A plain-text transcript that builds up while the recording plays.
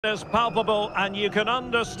Is palpable, and you can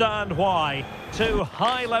understand why. Two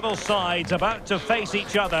high-level sides about to face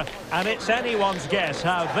each other, and it's anyone's guess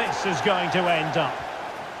how this is going to end up.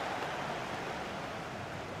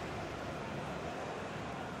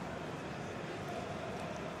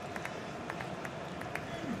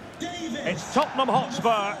 It's Tottenham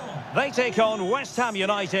Hotspur. They take on West Ham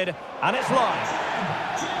United, and it's live.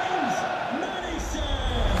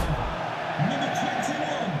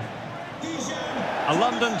 A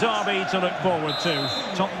London derby to look forward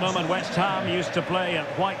to. Tottenham and West Ham used to play at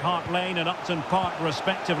White Hart Lane and Upton Park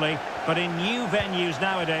respectively, but in new venues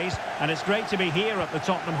nowadays, and it's great to be here at the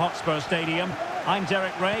Tottenham Hotspur Stadium. I'm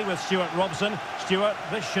Derek Ray with Stuart Robson. Stuart,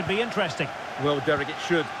 this should be interesting. Well, Derek, it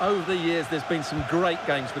should. Over the years, there's been some great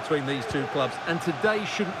games between these two clubs, and today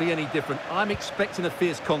shouldn't be any different. I'm expecting a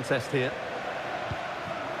fierce contest here.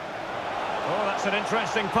 Oh, that's an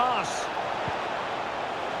interesting pass.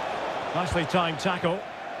 Nicely timed tackle.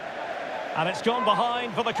 And it's gone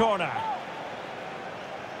behind for the corner.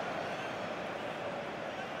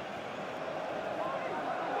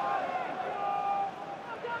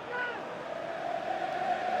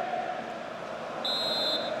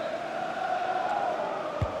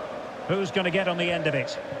 Who's going to get on the end of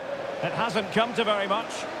it? It hasn't come to very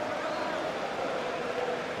much.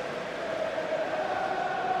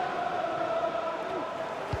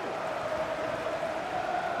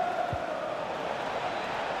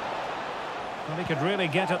 Well, he could really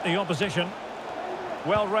get at the opposition.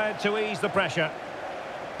 Well read to ease the pressure.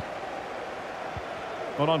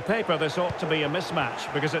 Well, on paper, this ought to be a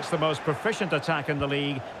mismatch because it's the most proficient attack in the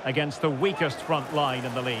league against the weakest front line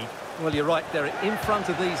in the league. Well, you're right, Derek. In front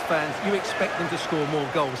of these fans, you expect them to score more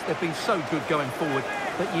goals. They've been so good going forward,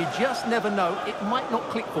 but you just never know. It might not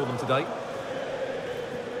click for them today.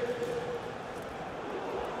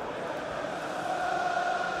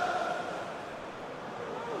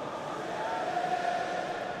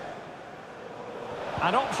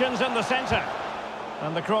 And options in the centre.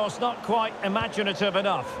 And the cross not quite imaginative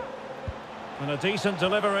enough. And a decent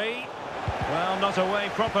delivery. Well, not away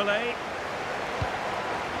properly.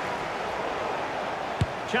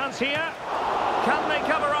 Chance here. Can they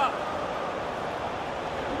cover up?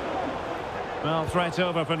 Well, threat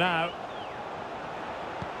over for now.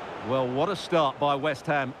 Well, what a start by West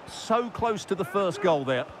Ham. So close to the first goal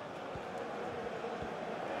there.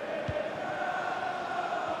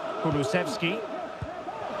 Kulusevski.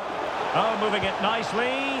 Oh, moving it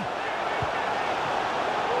nicely.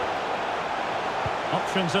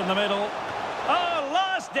 Options in the middle. Oh,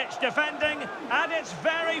 last-ditch defending at its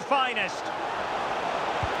very finest.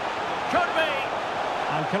 Could be.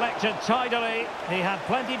 And collected tidily. He had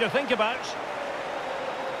plenty to think about.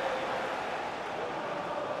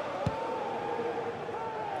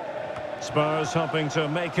 Spurs hoping to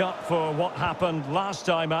make up for what happened last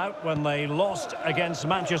time out when they lost against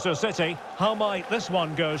Manchester City. How might this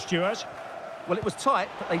one go, Stuart? Well, it was tight,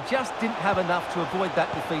 but they just didn't have enough to avoid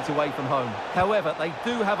that defeat away from home. However, they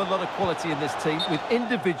do have a lot of quality in this team with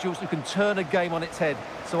individuals who can turn a game on its head.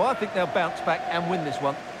 So I think they'll bounce back and win this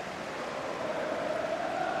one.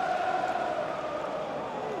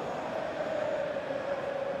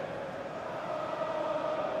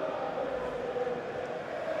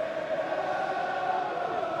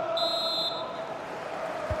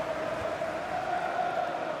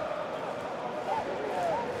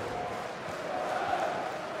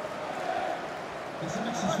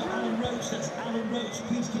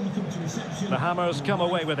 The Hammers come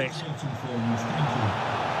away with it.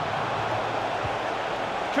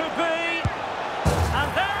 Could be. And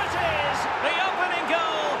there it is. The opening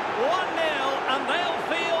goal. 1-0, and they'll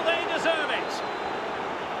feel they deserve it.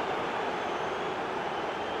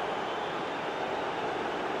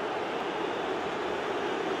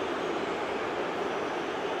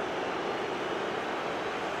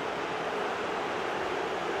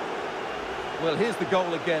 Well, here's the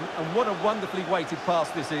goal again, and what a wonderfully weighted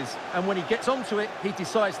pass this is. And when he gets onto it, he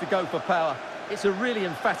decides to go for power. It's a really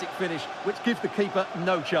emphatic finish, which gives the keeper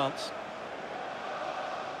no chance.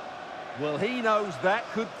 Well, he knows that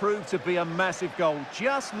could prove to be a massive goal.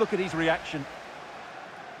 Just look at his reaction.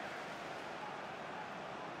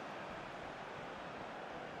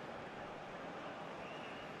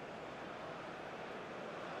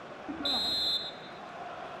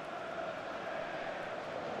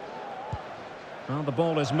 Well, the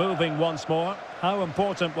ball is moving once more. How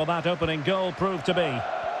important will that opening goal prove to be?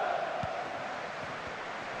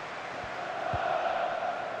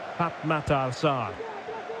 Matar Sarr.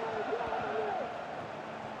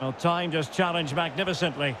 Well, timed his challenge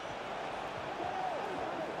magnificently.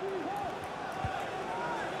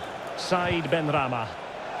 Said Benrahma.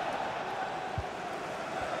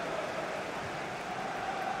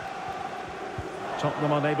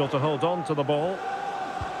 Tottenham unable to hold on to the ball.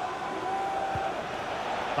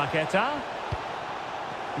 Paqueta.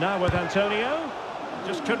 Now with Antonio.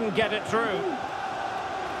 Just couldn't get it through.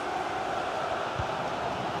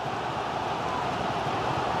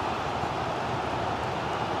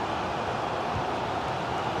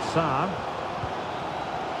 Sarr.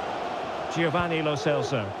 Giovanni Lo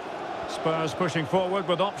Celso. Spurs pushing forward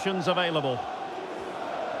with options available.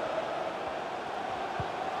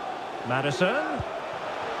 Maddison.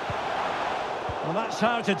 Well, that's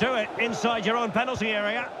how to do it inside your own penalty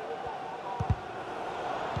area.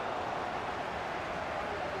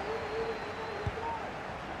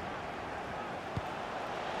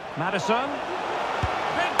 Maddison.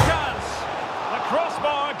 Big chance. The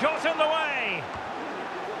crossbar got in the way.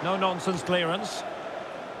 No nonsense clearance.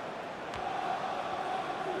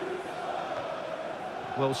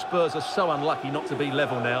 Well, Spurs are so unlucky not to be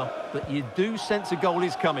level now, but you do sense a goal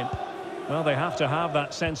is coming. Well, they have to have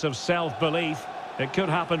that sense of self-belief. It could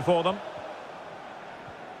happen for them.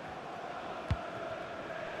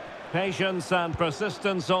 Patience and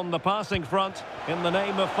persistence on the passing front in the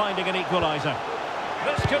name of finding an equaliser.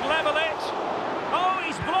 This could level it. Oh,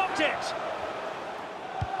 he's blocked it.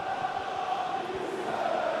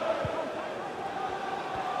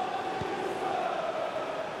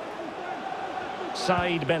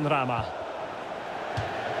 Said Benrahma.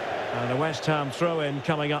 And a West Ham throw-in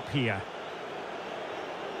coming up here.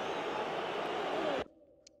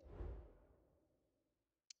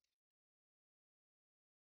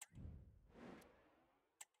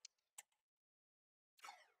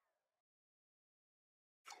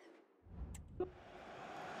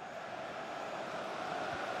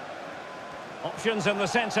 Options in the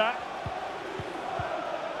centre.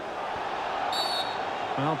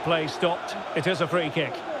 Well, play stopped. It is a free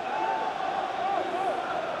kick.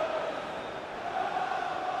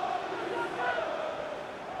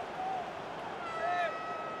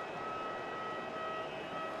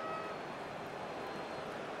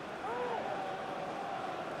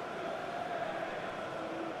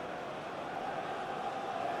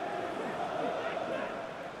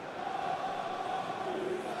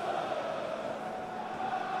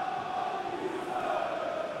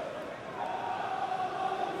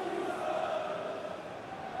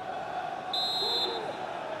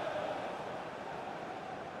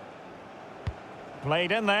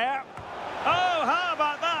 Played in there. Oh, how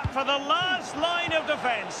about that for the last line of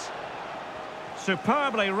defence?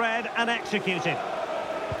 Superbly read and executed.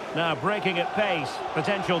 Now breaking at pace.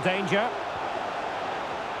 Potential danger.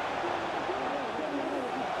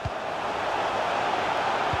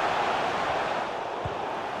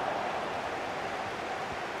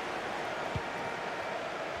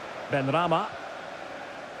 Benrahma.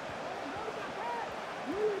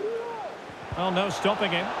 Oh, no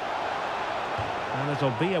stopping him. And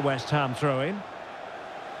it'll be a West Ham throw-in.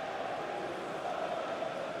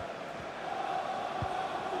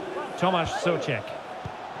 Tomasz Souček.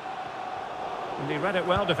 And he read it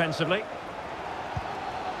well defensively.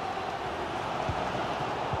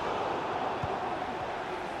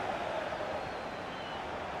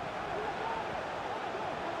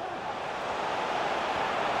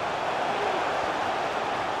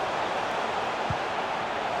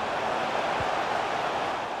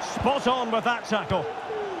 Spot on with that tackle.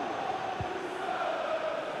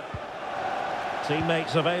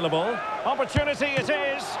 Teammates available. Opportunity it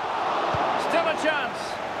is. Still a chance.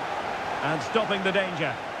 And stopping the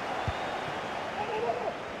danger.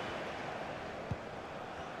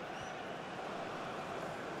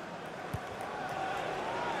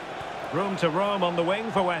 Room to roam on the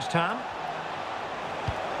wing for West Ham.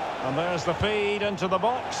 And there's the feed into the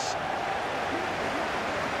box.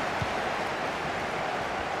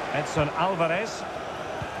 Edson Alvarez.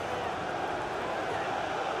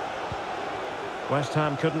 West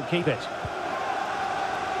Ham couldn't keep it.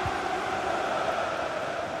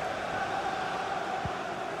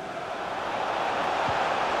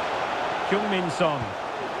 Heung-min Son.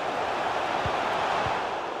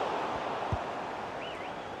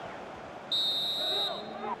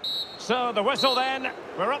 So the whistle then.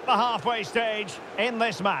 We're up the halfway stage in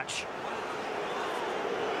this match.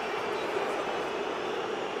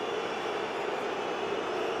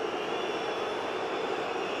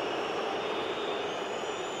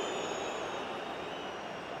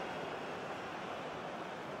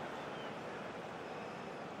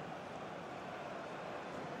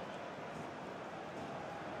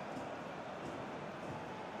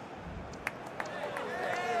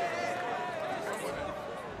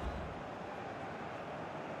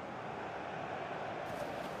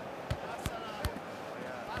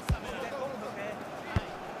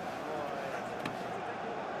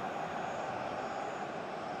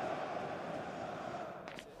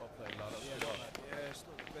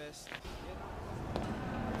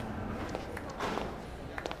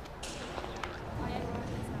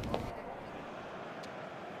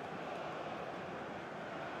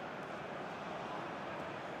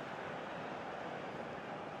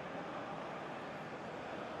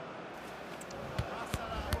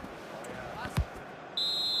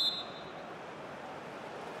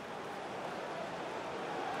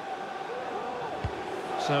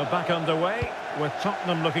 So back underway, with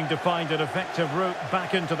Tottenham looking to find an effective route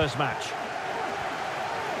back into this match.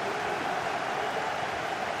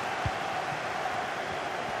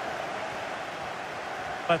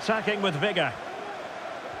 Attacking with vigour.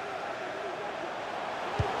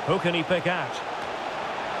 Who can he pick out?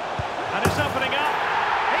 And it's opening up.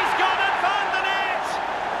 He's gone and found the net!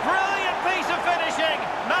 Brilliant piece of finishing!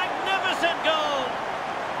 Magnificent goal!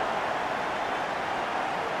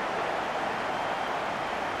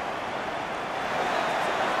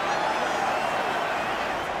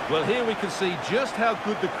 Well, here we can see just how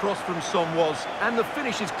good the cross from Son was, and the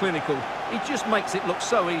finish is clinical. He just makes it look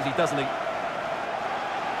so easy, doesn't he?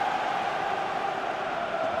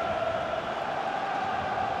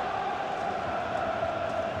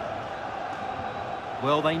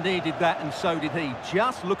 Well, they needed that, and so did he.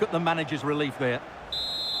 Just look at the manager's relief there.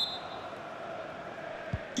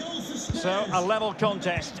 So, a level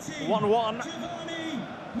contest, 1-1.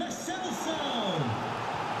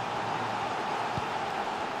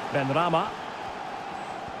 Benrahma.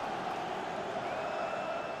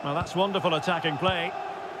 Well, that's wonderful attacking play.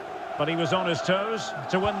 But he was on his toes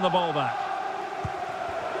to win the ball back.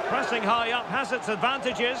 Pressing high up has its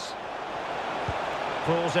advantages.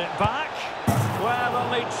 Pulls it back. Well,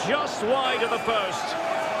 only just wide of the post.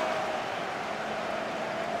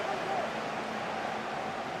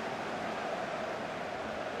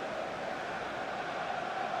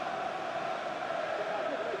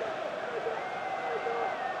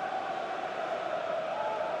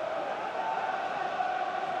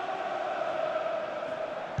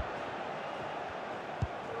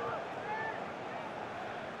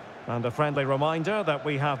 And a friendly reminder that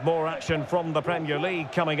we have more action from the Premier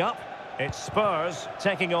League coming up. It's Spurs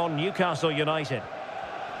taking on Newcastle United.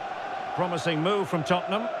 Promising move from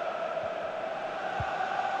Tottenham.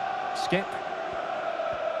 Skip.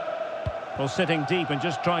 Well, sitting deep and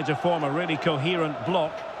just trying to form a really coherent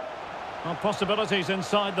block. Well, possibilities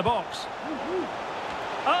inside the box.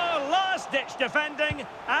 Oh, last-ditch defending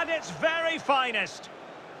at its very finest.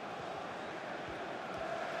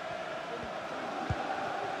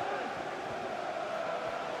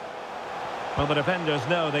 Well, the defenders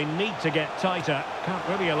know they need to get tighter. Can't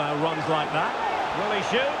really allow runs like that. Will he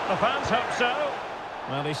shoot? The fans hope so.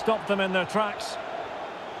 Well, he stopped them in their tracks.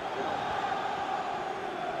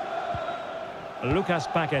 Lucas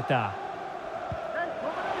Paqueta.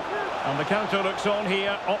 And the counter looks on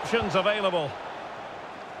here. Options available.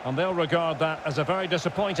 And they'll regard that as a very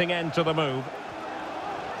disappointing end to the move.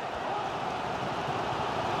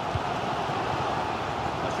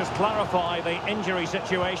 Just clarify the injury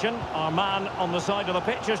situation. Our man on the side of the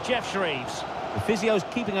pitch is Jeff Shreves. The physio's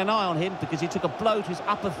keeping an eye on him because he took a blow to his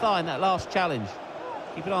upper thigh in that last challenge.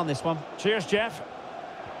 Keep an eye on this one. Cheers, Jeff.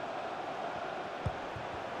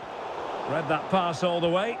 Read that pass all the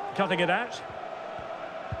way, cutting it out.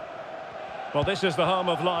 Well, this is the home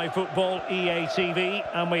of live football, EA TV,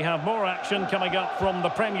 and we have more action coming up from the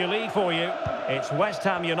Premier League for you. It's West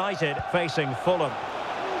Ham United facing Fulham.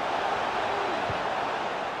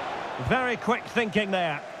 Very quick thinking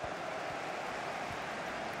there.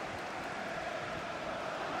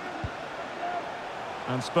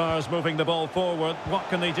 And Spurs moving the ball forward. What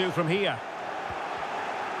can they do from here?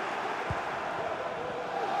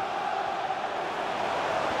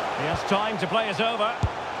 He has time to play it over.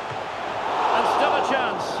 And still a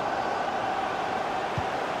chance.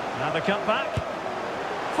 Now the cut back.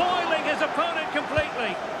 Foiling his opponent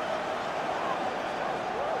completely.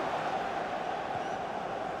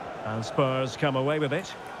 And Spurs come away with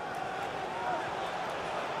it.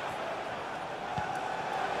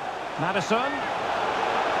 Maddison.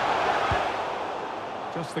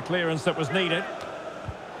 Just the clearance that was needed.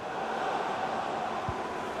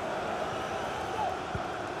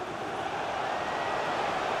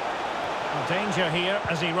 Danger here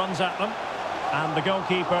as he runs at them. And the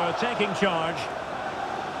goalkeeper taking charge.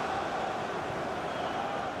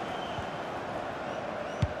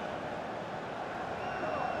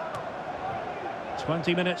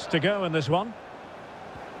 20 minutes to go in this one.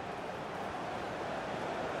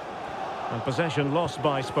 And possession lost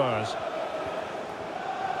by Spurs.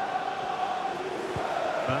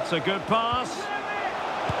 That's a good pass.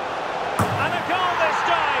 And a goal this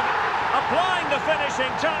time. Applying the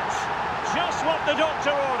finishing touch. Just what the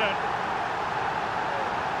doctor ordered.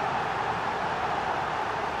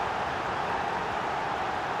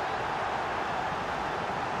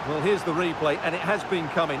 Well, here's the replay, and it has been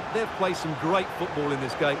coming. They've played some great football in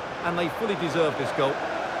this game, and they fully deserve this goal.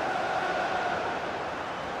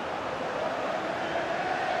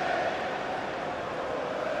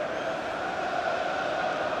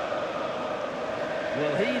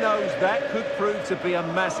 Well, he knows that could prove to be a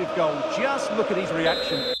massive goal. Just look at his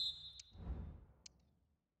reaction.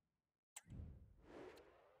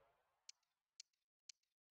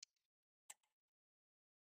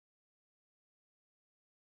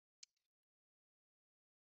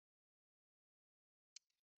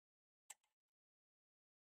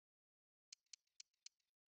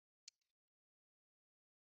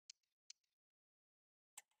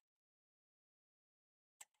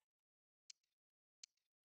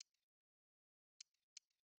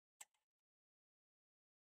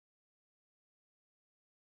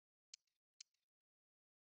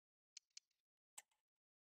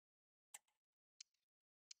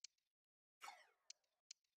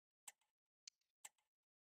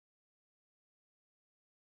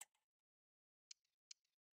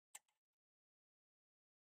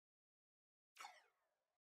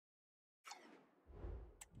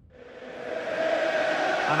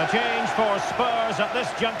 And a change for Spurs at this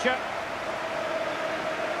juncture.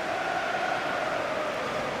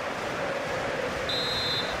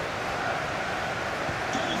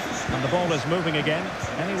 And the ball is moving again.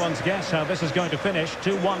 Anyone's guess how this is going to finish.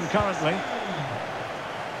 2-1 currently.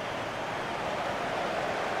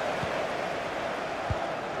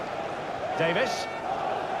 Davis.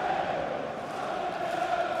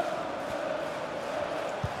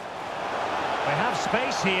 They have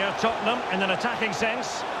space here, Tottenham, in an attacking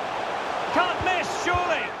sense. Can't miss,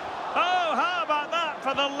 surely. Oh, how about that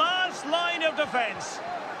for the last line of defence?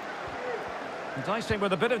 Dicing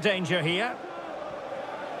with a bit of danger here.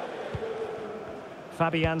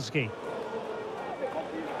 Fabianski.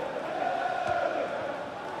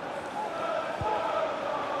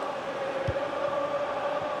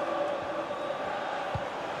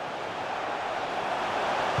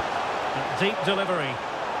 Deep delivery.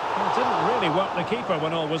 Well, it didn't really work the keeper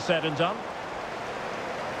when all was said and done.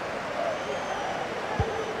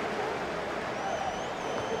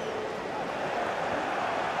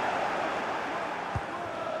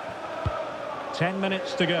 Ten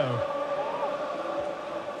minutes to go.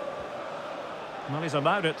 Well, he's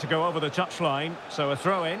allowed it to go over the touchline, so a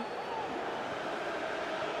throw-in.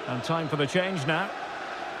 And time for the change now.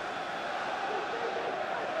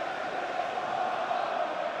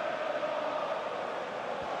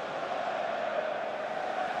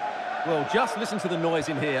 Well, just listen to the noise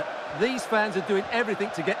in here. These fans are doing everything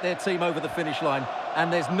to get their team over the finish line,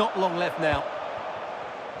 and there's not long left now.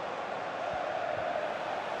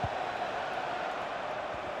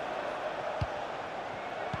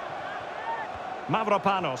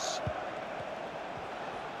 Mavropanos.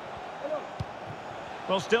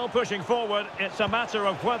 Well, still pushing forward. It's a matter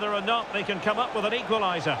of whether or not they can come up with an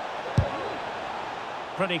equaliser.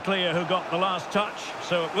 Pretty clear who got the last touch,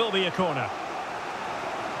 so it will be a corner.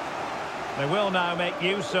 They will now make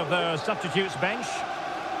use of their substitutes bench.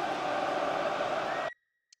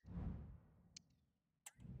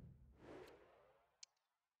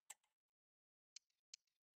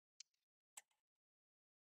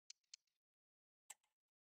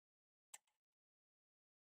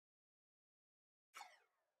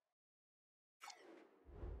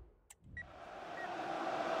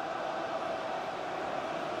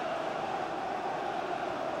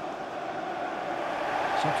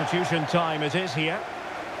 Substitution time it is here.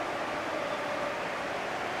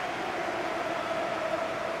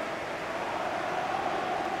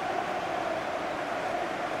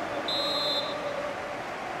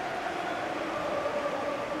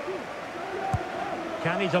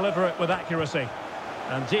 Can he deliver it with accuracy?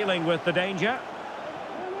 And dealing with the danger.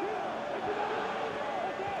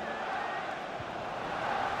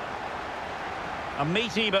 A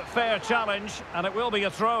meaty but fair challenge, and it will be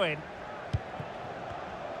a throw-in.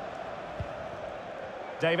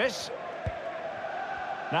 Davis.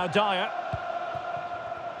 Now Dyer.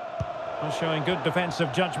 Well, showing good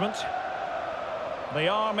defensive judgment. They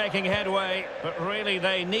are making headway, but really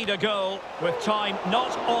they need a goal with time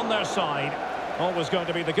not on their side. Always going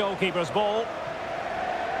to be the goalkeeper's ball.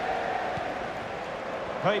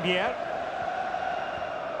 Højbjerg.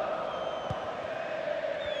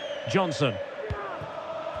 Johnson.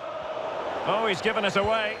 Oh, he's given us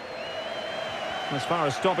away. As far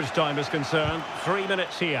as stoppage time is concerned, 3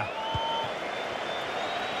 minutes here.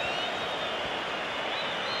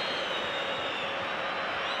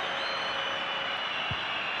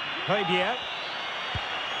 Højbjerg.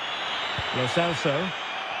 Lo Celso.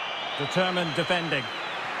 Determined defending.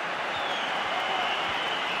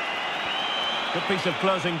 Good piece of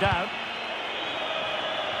closing down.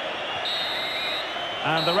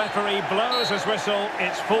 And the referee blows his whistle.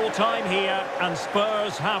 It's full time here, and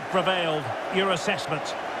Spurs have prevailed. Your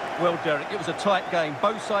assessment? Well, Derek, it was a tight game.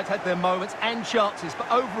 Both sides had their moments and chances,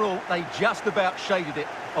 but overall, they just about shaded it.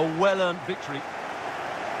 A well-earned victory.